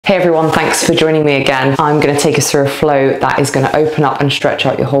Hey everyone, thanks for joining me again. I'm going to take us through a flow that is going to open up and stretch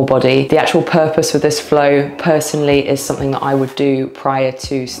out your whole body. The actual purpose of this flow personally is something that I would do prior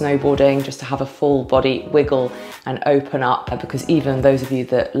to snowboarding, just to have a full body wiggle and open up, because even those of you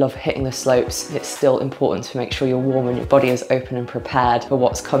that love hitting the slopes, it's still important to make sure you're warm and your body is open and prepared for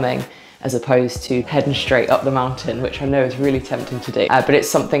what's coming, as opposed to heading straight up the mountain, which I know is really tempting to do. But it's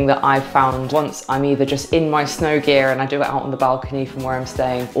something that I've found once I'm either just in my snow gear and I do it out on the balcony from where I'm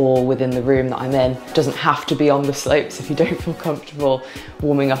staying, or within the room that I'm in. It doesn't have to be on the slopes. If you don't feel comfortable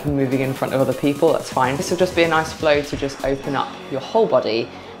warming up and moving in front of other people, that's fine. This will just be a nice flow to just open up your whole body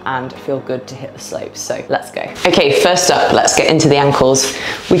and feel good to hit the slopes. So let's go. Okay, first up, let's get into the ankles.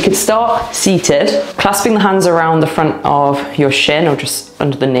 We could start seated, clasping the hands around the front of your shin or just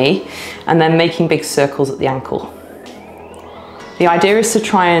under the knee, and then making big circles at the ankle. The idea is to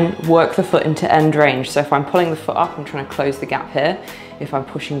try and work the foot into end range. So if I'm pulling the foot up, I'm trying to close the gap here. If I'm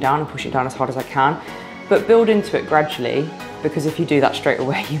pushing down, I'm pushing down as hard as I can, but build into it gradually, because if you do that straight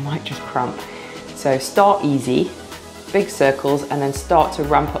away, you might just cramp. So start easy, big circles, and then start to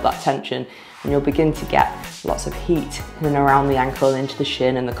ramp up that tension, and you'll begin to get lots of heat in and around the ankle and into the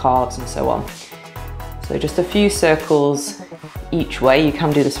shin and the calves and so on. So just a few circles each way. You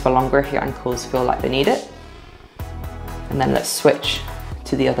can do this for longer if your ankles feel like they need it. And then let's switch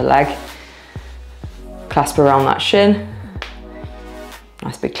to the other leg. Clasp around that shin.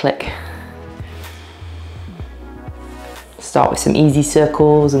 Nice big click. Start with some easy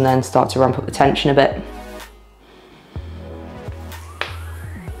circles and then start to ramp up the tension a bit.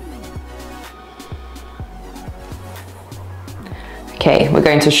 Okay, we're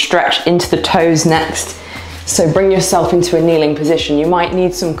going to stretch into the toes next. So bring yourself into a kneeling position. You might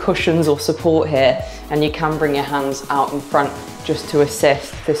need some cushions or support here, and you can bring your hands out in front just to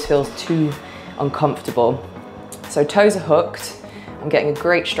assist if this feels too uncomfortable. So toes are hooked. I'm getting a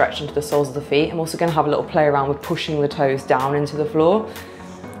great stretch into the soles of the feet. I'm also going to have a little play around with pushing the toes down into the floor.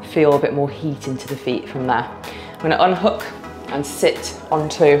 Feel a bit more heat into the feet from there. I'm going to unhook and sit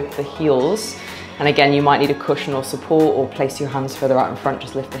onto the heels. And again, you might need a cushion or support, or place your hands further out in front,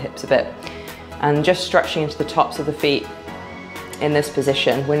 just lift the hips a bit. And just stretching into the tops of the feet in this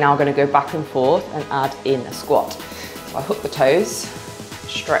position, we're now going to go back and forth and add in a squat. So I hook the toes,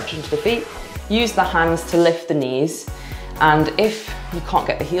 stretch into the feet, use the hands to lift the knees. And if you can't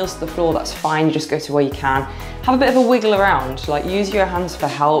get the heels to the floor, that's fine, you just go to where you can. Have a bit of a wiggle around, like use your hands for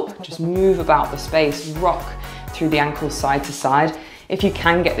help, just move about the space, rock through the ankles side to side. If you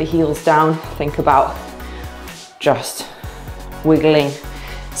can get the heels down, think about just wiggling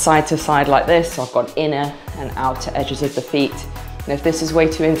side to side like this. So I've got inner and outer edges of the feet. And if this is way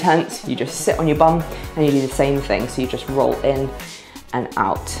too intense, you just sit on your bum and you do the same thing. So you just roll in and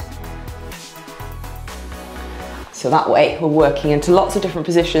out. So that way we're working into lots of different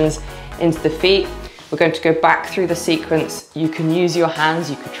positions into the feet. We're going to go back through the sequence. You can use your hands,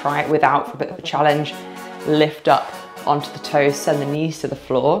 you could try it without for a bit of a challenge. Lift up onto the toes, send the knees to the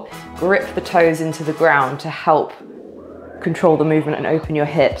floor, grip the toes into the ground to help control the movement and open your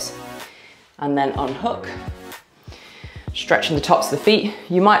hips, and then unhook, stretching the tops of the feet.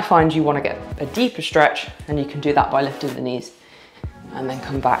 You might find you want to get a deeper stretch, and you can do that by lifting the knees, and then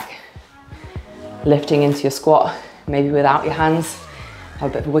come back, lifting into your squat, maybe without your hands, have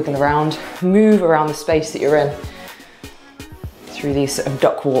a bit of a wiggle around, move around the space that you're in through these sort of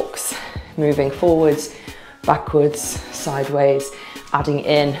duck walks, moving forwards, backwards, sideways, adding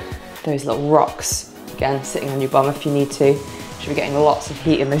in those little rocks. Again, sitting on your bum if you need to. Should be getting lots of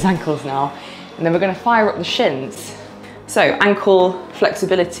heat in those ankles now. And then we're going to fire up the shins. So ankle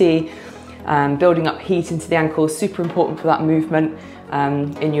flexibility, building up heat into the ankles, super important for that movement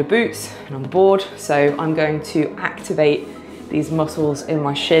in your boots and on the board. So I'm going to activate these muscles in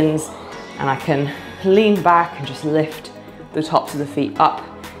my shins, and I can lean back and just lift the tops of the feet up,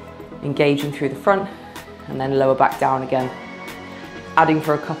 engaging through the front, and then lower back down again. Adding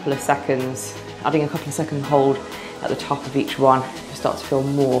for a couple of seconds, adding a couple of second hold at the top of each one. You start to feel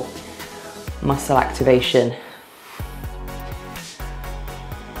more muscle activation.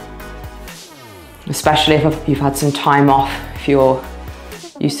 Especially if you've had some time off, if you're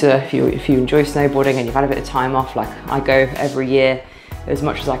used to, if you enjoy snowboarding and you've had a bit of time off, like I go every year as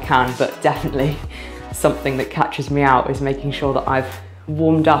much as I can, but definitely something that catches me out is making sure that I've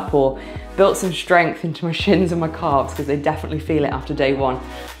warmed up or built some strength into my shins and my calves, because they definitely feel it after day one.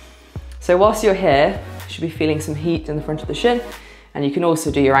 So whilst you're here, you should be feeling some heat in the front of the shin, and you can also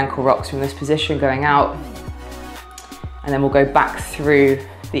do your ankle rocks from this position going out, and then we'll go back through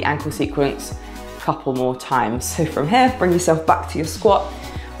the ankle sequence a couple more times. So from here, bring yourself back to your squat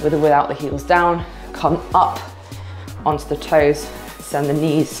with or without the heels down, come up onto the toes, send the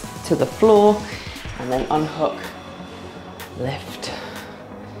knees to the floor and then unhook, lift.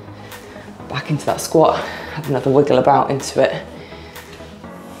 Back into that squat, have another wiggle about into it.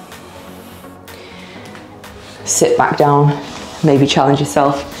 Sit back down, maybe challenge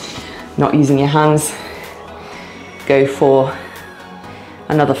yourself, not using your hands. Go for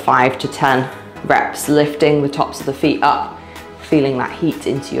another 5 to 10 reps, lifting the tops of the feet up, feeling that heat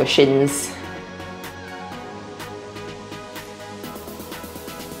into your shins.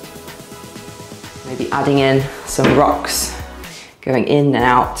 Maybe adding in some rocks, going in and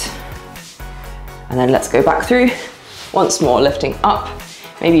out. And then let's go back through. Once more, lifting up,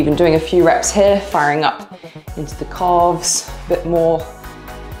 maybe even doing a few reps here, firing up into the calves, a bit more.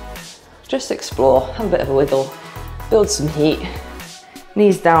 Just explore, have a bit of a wiggle, build some heat,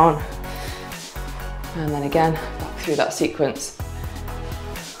 knees down, and then again, back through that sequence.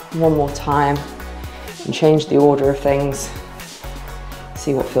 One more time, and change the order of things.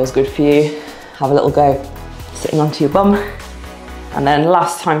 See what feels good for you. Have a little go, sitting onto your bum. And then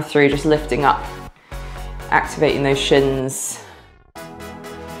last time through, just lifting up, activating those shins.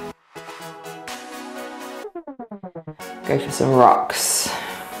 Go for some rocks.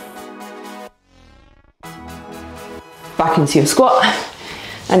 Back into your squat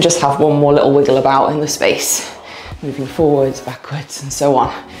and just have one more little wiggle about in the space. Moving forwards, backwards, and so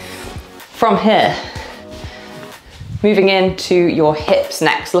on. From here, moving into your hips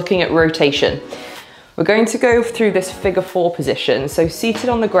next, looking at rotation. We're going to go through this figure 4 position. So seated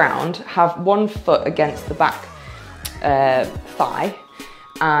on the ground, have one foot against the back thigh,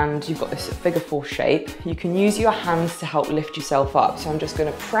 and you've got this figure 4 shape. You can use your hands to help lift yourself up. So I'm just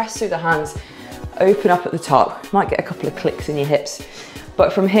going to press through the hands, open up at the top. You might get a couple of clicks in your hips,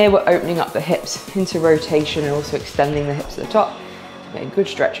 but from here we're opening up the hips into rotation and also extending the hips at the top. Get a good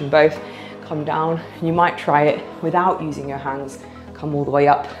stretch in both. Come down. You might try it without using your hands. Come all the way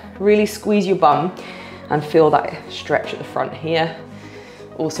up. Really squeeze your bum and feel that stretch at the front here.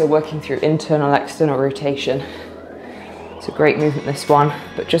 Also working through internal, external rotation. It's a great movement, this one,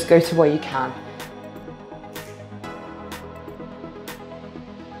 but just go to where you can.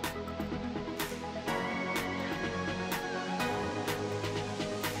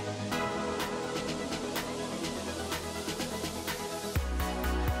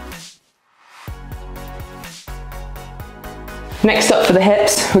 Next up for the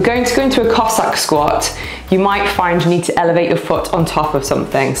hips, we're going to go into a Cossack squat. You might find you need to elevate your foot on top of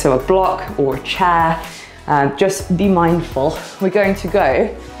something, so a block or a chair. Just be mindful. We're going to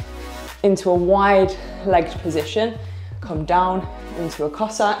go into a wide legged position, come down into a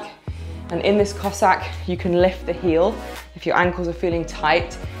Cossack, and in this Cossack you can lift the heel. If your ankles are feeling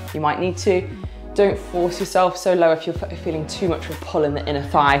tight, you might need to. Don't force yourself so low if you're feeling too much of a pull in the inner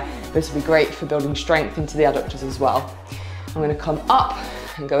thigh. This will be great for building strength into the adductors as well. I'm going to come up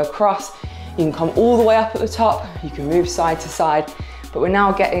and go across. You can come all the way up at the top. You can move side to side, but we're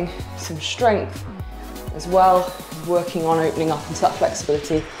now getting some strength as well, working on opening up into that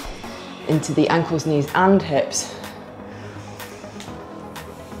flexibility into the ankles, knees, and hips.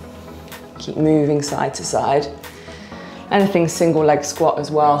 Keep moving side to side. Anything single leg squat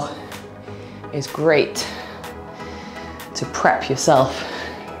as well is great to prep yourself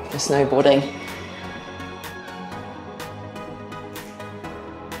for snowboarding.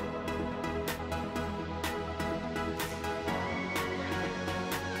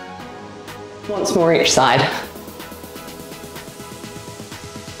 Once more each side.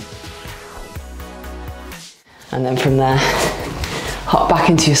 And then from there, hop back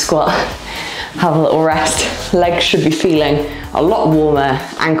into your squat, have a little rest. Legs should be feeling a lot warmer,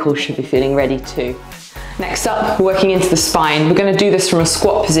 ankles should be feeling ready too. Next up, working into the spine. We're going to do this from a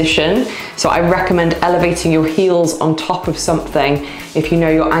squat position. So I recommend elevating your heels on top of something if you know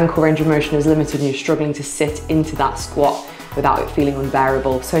your ankle range of motion is limited and you're struggling to sit into that squat without it feeling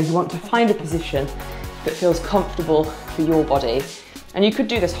unbearable. So you want to find a position that feels comfortable for your body. And you could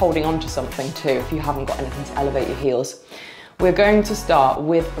do this holding on to something too if you haven't got anything to elevate your heels. We're going to start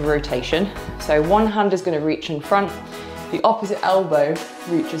with a rotation. So one hand is going to reach in front, the opposite elbow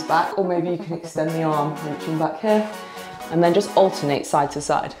reaches back, or maybe you can extend the arm reaching back here, and then just alternate side to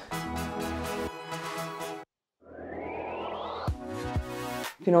side.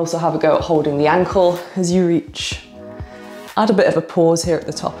 You can also have a go at holding the ankle as you reach. Add a bit of a pause here at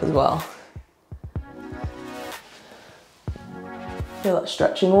the top as well. Feel that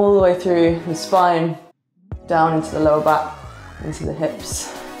stretching all the way through the spine, down into the lower back, into the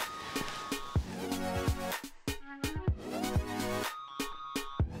hips.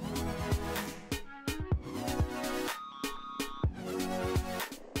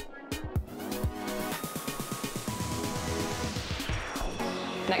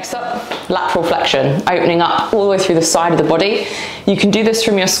 Next up, lateral flexion, opening up all the way through the side of the body. You can do this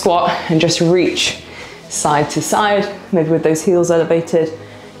from your squat and just reach side to side, maybe with those heels elevated.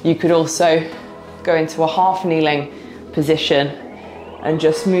 You could also go into a half kneeling position and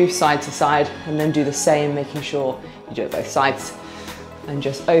just move side to side, and then do the same, making sure you do it both sides, and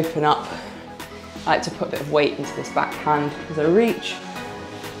just open up. I like to put a bit of weight into this back hand as I reach.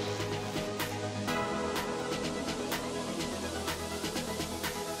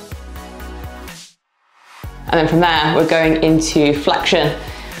 And then from there, we're going into flexion.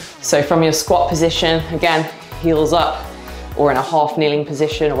 So from your squat position, again, heels up, or in a half kneeling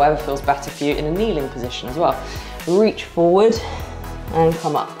position, or whatever feels better for you, in a kneeling position as well. Reach forward and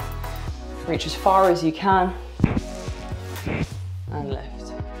come up. Reach as far as you can and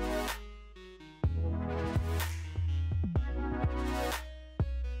lift.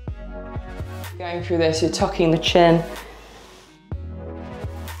 Going through this, you're tucking the chin,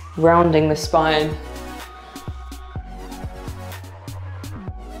 rounding the spine.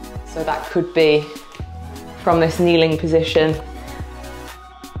 So that could be from this kneeling position.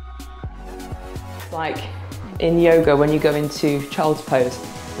 It's like in yoga when you go into child's pose,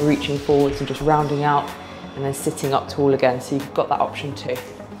 reaching forwards and just rounding out and then sitting up tall again. So you've got that option too.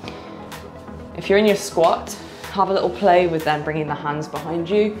 If you're in your squat, have a little play with then bringing the hands behind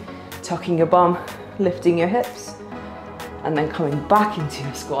you, tucking your bum, lifting your hips, and then coming back into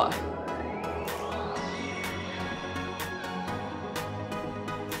your squat.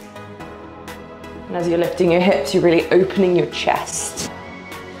 And as you're lifting your hips, you're really opening your chest.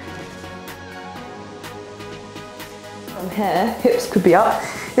 From here, hips could be up.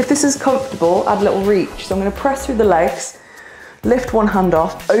 If this is comfortable, add a little reach. So I'm going to press through the legs, lift one hand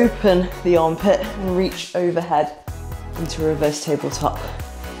off, open the armpit, and reach overhead into reverse tabletop.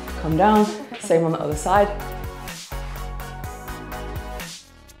 Come down, same on the other side.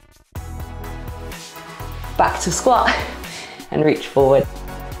 Back to squat and reach forward.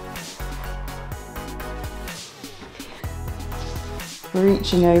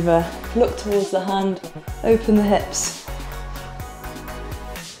 Reaching over, look towards the hand, open the hips.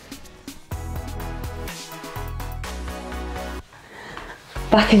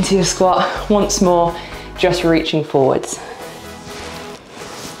 Back into your squat, once more, just reaching forwards.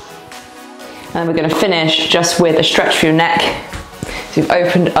 And we're going to finish just with a stretch for your neck. So you've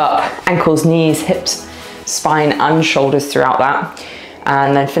opened up ankles, knees, hips, spine and shoulders throughout that.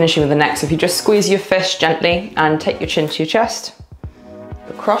 And then finishing with the neck. So if you just squeeze your fist gently and take your chin to your chest.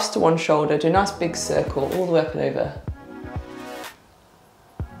 Across to one shoulder, do a nice big circle all the way up and over.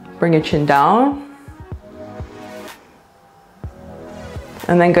 Bring your chin down.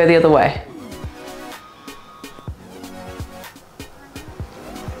 And then go the other way.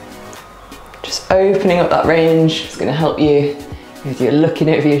 Just opening up that range is going to help you if you're looking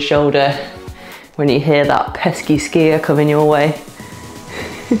over your shoulder when you hear that pesky skier coming your way.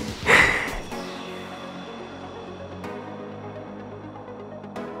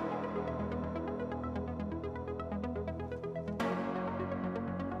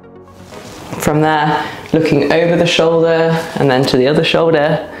 From there, looking over the shoulder and then to the other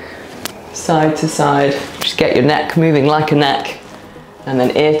shoulder, side to side. Just get your neck moving like a neck, and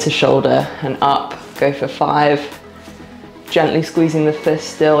then ear to shoulder and up. Go for 5. Gently squeezing the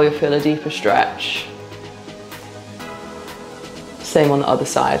fist still, you'll feel a deeper stretch. Same on the other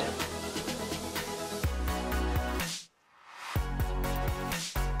side.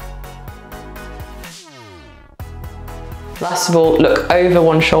 Last of all, look over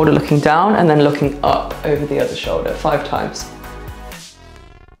one shoulder looking down and then looking up over the other shoulder 5 times.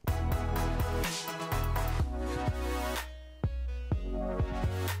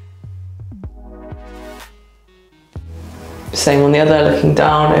 Same on the other, looking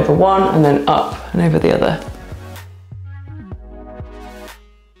down over one and then up and over the other.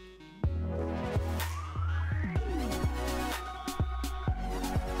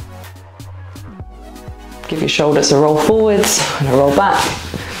 Give your shoulders a roll forwards and a roll back.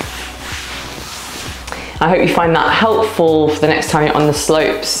 I hope you find that helpful for the next time you're on the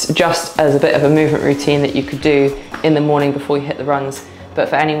slopes, just as a bit of a movement routine that you could do in the morning before you hit the runs. But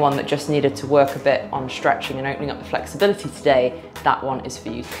for anyone that just needed to work a bit on stretching and opening up the flexibility today, that one is for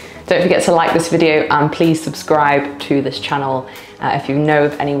you. Don't forget to like this video and please subscribe to this channel. If you know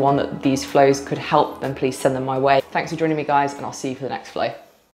of anyone that these flows could help, then please send them my way. Thanks for joining me guys, and I'll see you for the next flow.